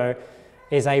logo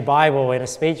is a Bible in a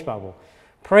speech bubble.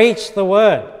 Preach the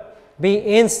word. Be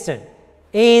instant,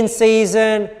 in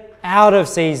season, out of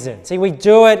season. See, we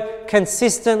do it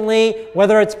consistently,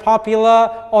 whether it's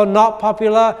popular or not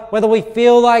popular, whether we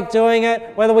feel like doing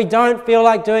it, whether we don't feel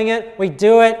like doing it, we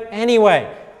do it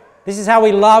anyway. This is how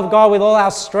we love God with all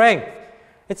our strength.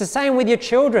 It's the same with your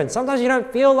children. Sometimes you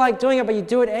don't feel like doing it, but you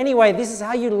do it anyway. This is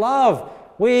how you love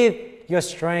with your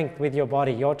strength, with your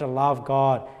body. You ought to love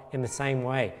God in the same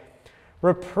way.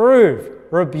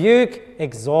 Reprove, rebuke,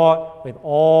 exhort with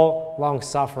all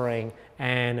long-suffering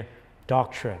and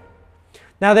doctrine.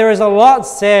 Now, there is a lot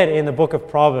said in the book of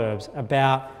Proverbs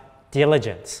about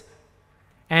diligence.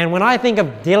 And when I think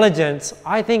of diligence,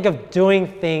 I think of doing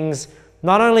things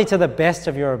not only to the best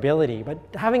of your ability, but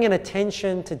having an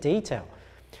attention to detail.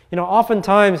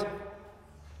 Oftentimes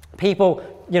people,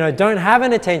 don't have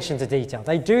an attention to detail.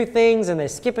 They do things and they're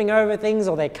skipping over things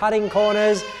or they're cutting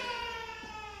corners.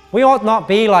 We ought not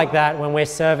be like that when we're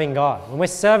serving God. When we're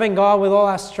serving God with all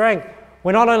our strength,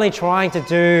 we're not only trying to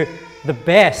do the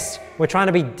best, we're trying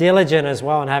to be diligent as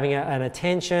well and having an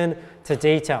attention to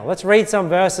detail. Let's read some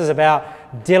verses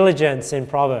about diligence in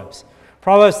Proverbs.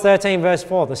 Proverbs 13 verse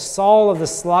 4, the soul of the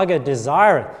sluggard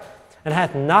desireth and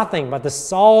hath nothing, but the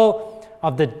soul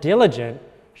of the diligent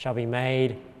shall be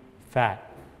made fat.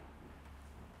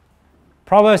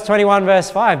 Proverbs 21 verse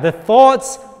 5, the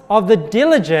thoughts of the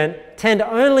diligent tend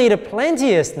only to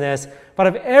plenteousness, but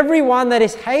of everyone that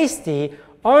is hasty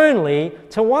only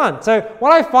to want. So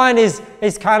what I find is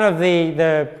kind of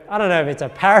the I don't know if it's a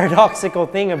paradoxical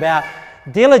thing about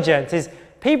diligence, is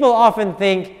people often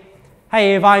think,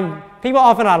 hey, people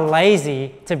often are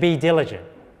lazy to be diligent.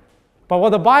 But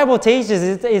what the Bible teaches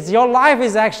is your life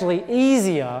is actually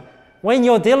easier when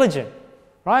you're diligent,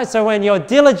 right? So when you're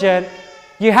diligent,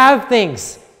 you have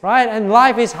things, right? And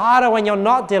life is harder when you're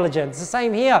not diligent. It's the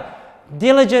same here.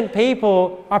 Diligent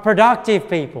people are productive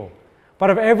people. But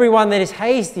of everyone that is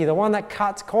hasty, the one that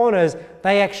cuts corners,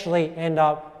 they actually end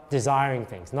up desiring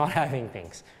things, not having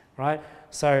things, right?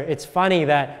 So it's funny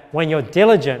that when you're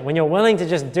diligent, when you're willing to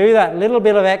just do that little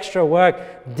bit of extra work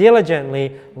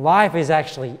diligently, life is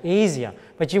actually easier.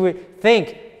 But you would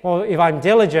think, well, if I'm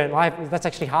diligent, that's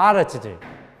actually harder to do,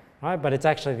 right? But it's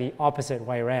actually the opposite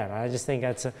way around. I just think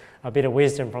that's a bit of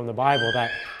wisdom from the Bible, that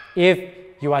if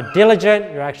you are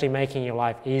diligent, you're actually making your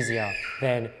life easier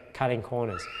than cutting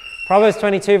corners. Proverbs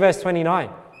 22 verse 29.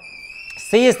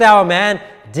 Seest thou a man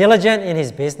diligent in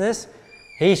his business?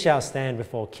 He shall stand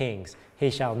before kings. He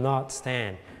shall not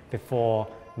stand before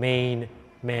mean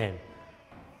men.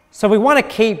 So we want to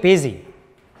keep busy,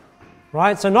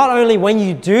 right? So not only when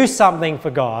you do something for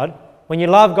God, when you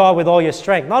love God with all your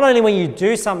strength, not only when you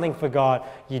do something for God,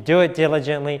 you do it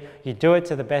diligently, you do it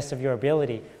to the best of your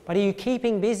ability, but are you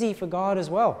keeping busy for God as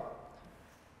well?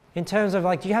 In terms of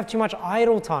like, do you have too much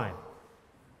idle time?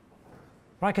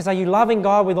 Right? Because are you loving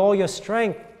God with all your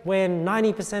strength when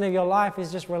 90% of your life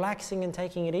is just relaxing and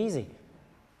taking it easy?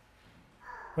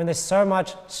 When there's so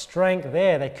much strength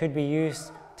there that could be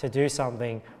used to do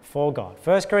something for God.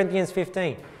 1 Corinthians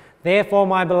 15. Therefore,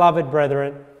 my beloved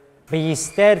brethren, be ye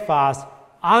steadfast,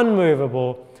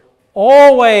 unmovable,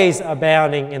 always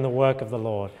abounding in the work of the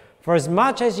Lord. For as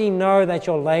much as ye know that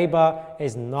your labor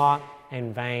is not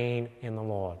in vain in the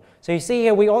Lord. So you see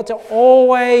here, we ought to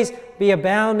always be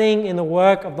abounding in the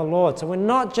work of the Lord. So we're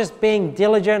not just being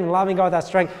diligent and loving God with our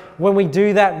strength when we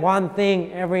do that one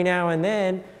thing every now and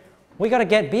then. We got to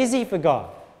get busy for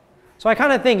God. So I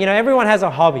kind of think, everyone has a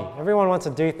hobby. Everyone wants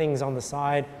to do things on the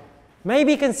side.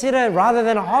 Maybe consider, rather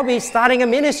than a hobby, starting a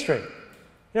ministry.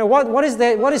 What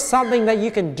is something that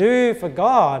you can do for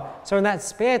God? So in that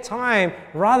spare time,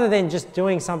 rather than just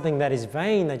doing something that is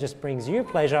vain, that just brings you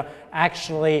pleasure,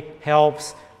 actually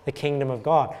helps the kingdom of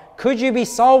God. Could you be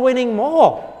soul winning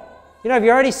more? If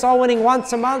you're already soul winning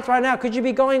once a month right now, could you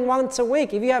be going once a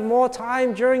week? If you have more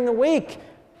time during the week,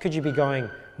 could you be going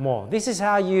more? This is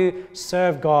how you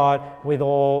serve God with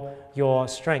all your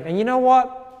strength. And you know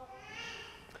what?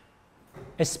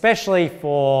 Especially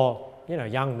for,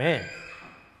 young men.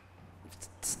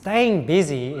 Staying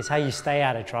busy is how you stay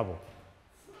out of trouble.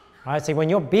 Right? See, when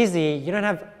you're busy, you don't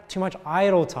have too much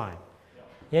idle time.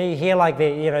 You hear like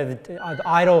the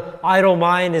idle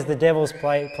mind is the devil's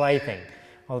plaything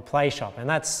or the play shop, and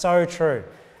that's so true.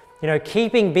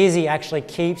 Keeping busy actually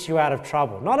keeps you out of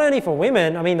trouble. Not only for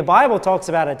women, the Bible talks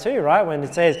about it too, right? When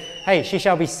it says, hey, she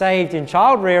shall be saved in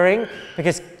child rearing,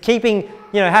 because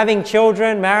having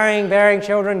children, marrying, bearing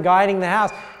children, guiding the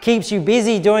house, keeps you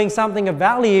busy doing something of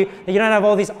value, that you don't have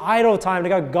all this idle time to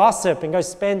go gossip and go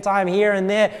spend time here and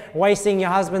there wasting your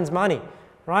husband's money,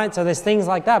 right? So there's things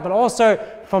like that. But also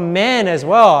for men as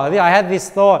well. I had this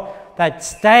thought that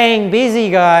staying busy,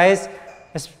 guys,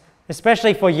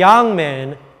 especially for young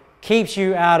men, keeps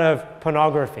you out of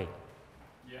pornography,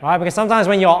 right? Because sometimes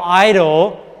when you're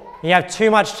idle, you have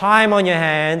too much time on your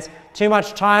hands, too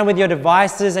much time with your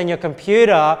devices and your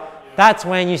computer, that's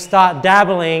when you start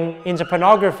dabbling into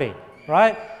pornography,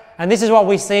 right? And this is what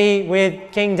we see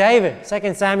with King David,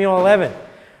 2 Samuel 11.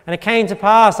 And it came to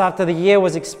pass after the year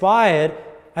was expired,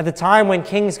 at the time when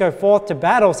kings go forth to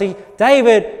battle. See,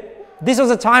 David, this was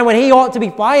a time when he ought to be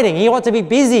fighting. He ought to be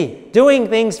busy doing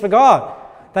things for God.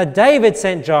 That David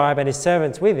sent Joab and his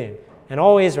servants with him and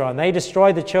all Israel, and they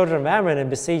destroyed the children of Ammon and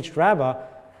besieged Rabbah.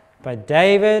 But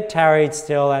David tarried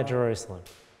still at Jerusalem.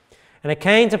 And it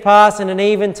came to pass in an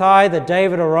eventide that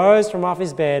David arose from off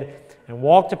his bed and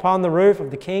walked upon the roof of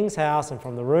the king's house, and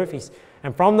from the roof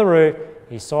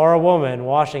he saw a woman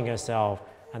washing herself,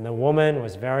 and the woman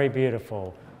was very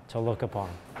beautiful to look upon.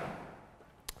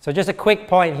 So just a quick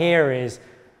point here is,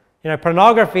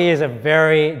 pornography is a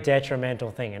very detrimental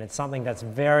thing, and it's something that's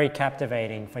very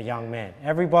captivating for young men.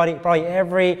 Probably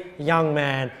every young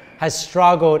man has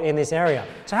struggled in this area.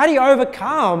 So how do you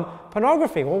overcome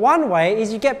pornography? Well, one way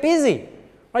is you get busy.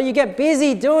 Right? You get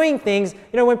busy doing things.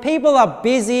 When people are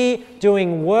busy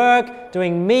doing work,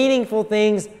 doing meaningful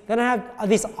things, they don't have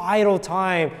this idle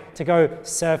time to go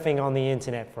surfing on the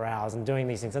internet for hours and doing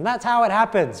these things. And that's how it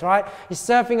happens, right? You're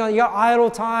surfing on your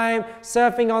idle time,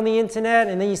 surfing on the internet,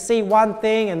 and then you see one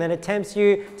thing and then it tempts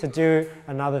you to do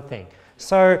another thing.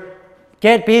 So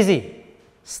get busy.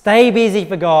 Stay busy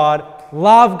for God.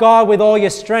 Love God with all your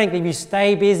strength. If you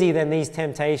stay busy, then these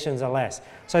temptations are less.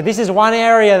 So this is one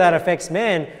area that affects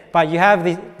men, but you have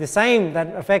the same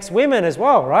that affects women as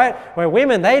well, right? Where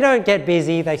women, they don't get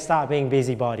busy, they start being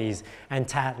busybodies and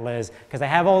tattlers because they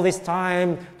have all this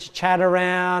time to chat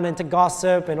around and to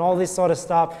gossip and all this sort of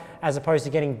stuff, as opposed to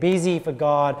getting busy for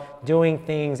God, doing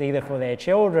things either for their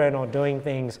children or doing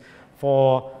things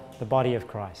for the body of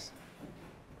Christ.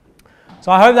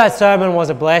 So I hope that sermon was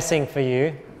a blessing for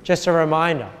you. Just a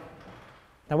reminder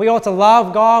that we ought to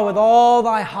love God with all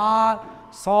thy heart,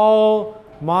 soul,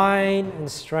 mind,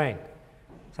 and strength.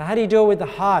 So how do you do it with the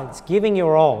heart? It's giving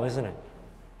your all, isn't it?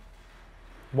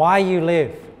 Why you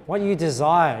live, what you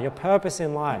desire, your purpose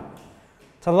in life.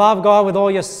 To love God with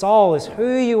all your soul is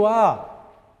who you are.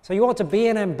 So you ought to be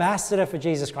an ambassador for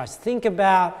Jesus Christ. Think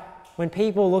about when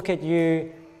people look at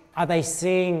you, are they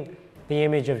seeing the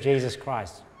image of Jesus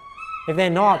Christ? If they're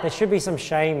not, there should be some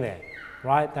shame there,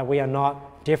 right? That we are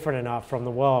not different enough from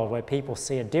the world where people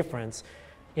see a difference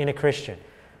in a Christian.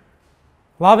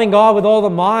 Loving God with all the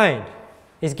mind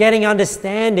is getting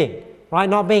understanding, right?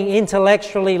 Not being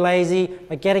intellectually lazy,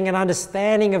 but getting an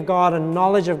understanding of God and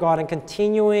knowledge of God and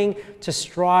continuing to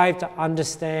strive to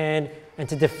understand and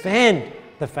to defend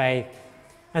the faith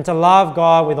and to love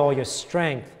God with all your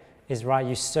strength is right.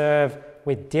 You serve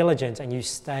with diligence and you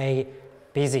stay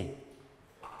busy.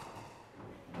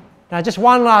 Now, just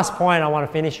one last point I want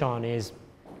to finish on is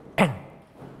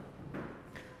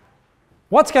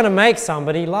what's going to make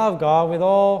somebody love God with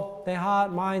all their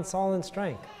heart, mind, soul, and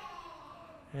strength?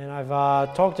 And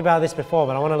I've talked about this before,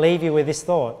 but I want to leave you with this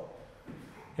thought.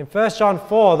 In 1 John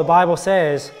 4, the Bible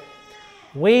says,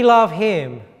 we love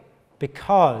him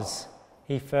because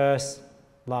he first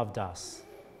loved us.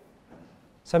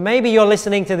 So maybe you're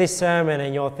listening to this sermon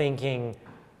and you're thinking,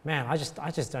 man, I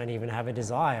just don't even have a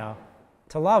desire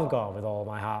to love God with all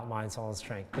my heart, mind, soul, and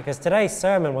strength. Because today's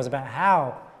sermon was about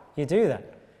how you do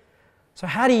that. So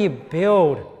how do you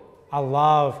build a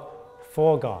love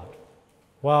for God?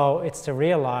 Well, it's to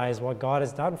realize what God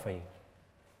has done for you.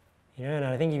 You know, and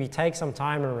I think if you take some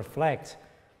time and reflect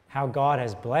how God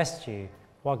has blessed you,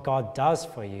 what God does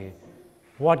for you,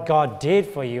 what God did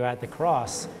for you at the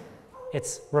cross,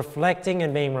 it's reflecting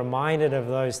and being reminded of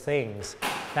those things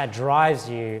that drives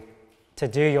you to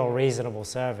do your reasonable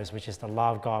service, which is to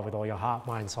love God with all your heart,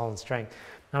 mind, soul, and strength.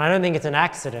 And I don't think it's an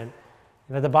accident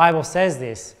that the Bible says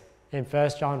this in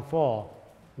 1 John 4.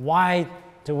 Why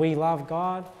do we love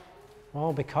God?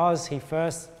 Well, because he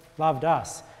first loved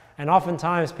us. And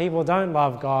oftentimes people don't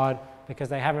love God because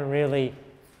they haven't really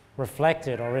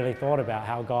reflected or really thought about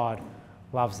how God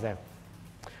loves them.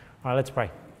 All right, let's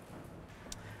pray.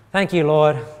 Thank you,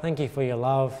 Lord. Thank you for your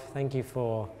love. Thank you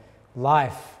for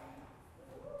life.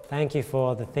 Thank you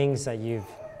for the things that you've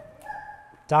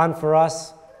done for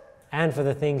us and for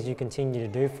the things you continue to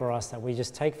do for us that we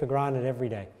just take for granted every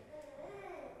day.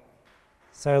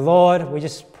 So, Lord, we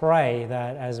just pray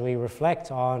that as we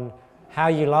reflect on how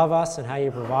you love us and how you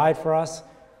provide for us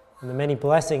and the many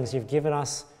blessings you've given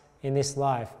us in this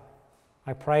life,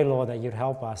 I pray, Lord, that you'd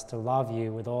help us to love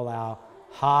you with all our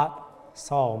heart,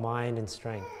 soul, mind, and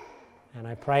strength. And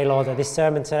I pray, Lord, that this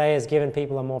sermon today has given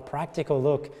people a more practical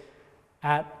look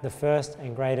at the first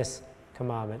and greatest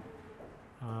commandment.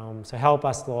 So help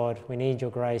us, Lord. We need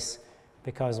your grace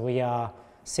because we are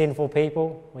sinful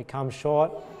people. We come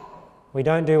short. We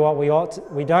don't do what we ought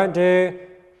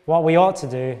to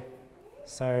do.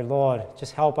 So, Lord,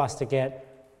 just help us to get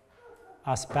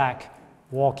us back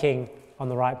walking on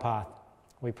the right path.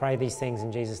 We pray these things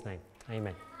in Jesus' name.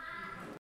 Amen.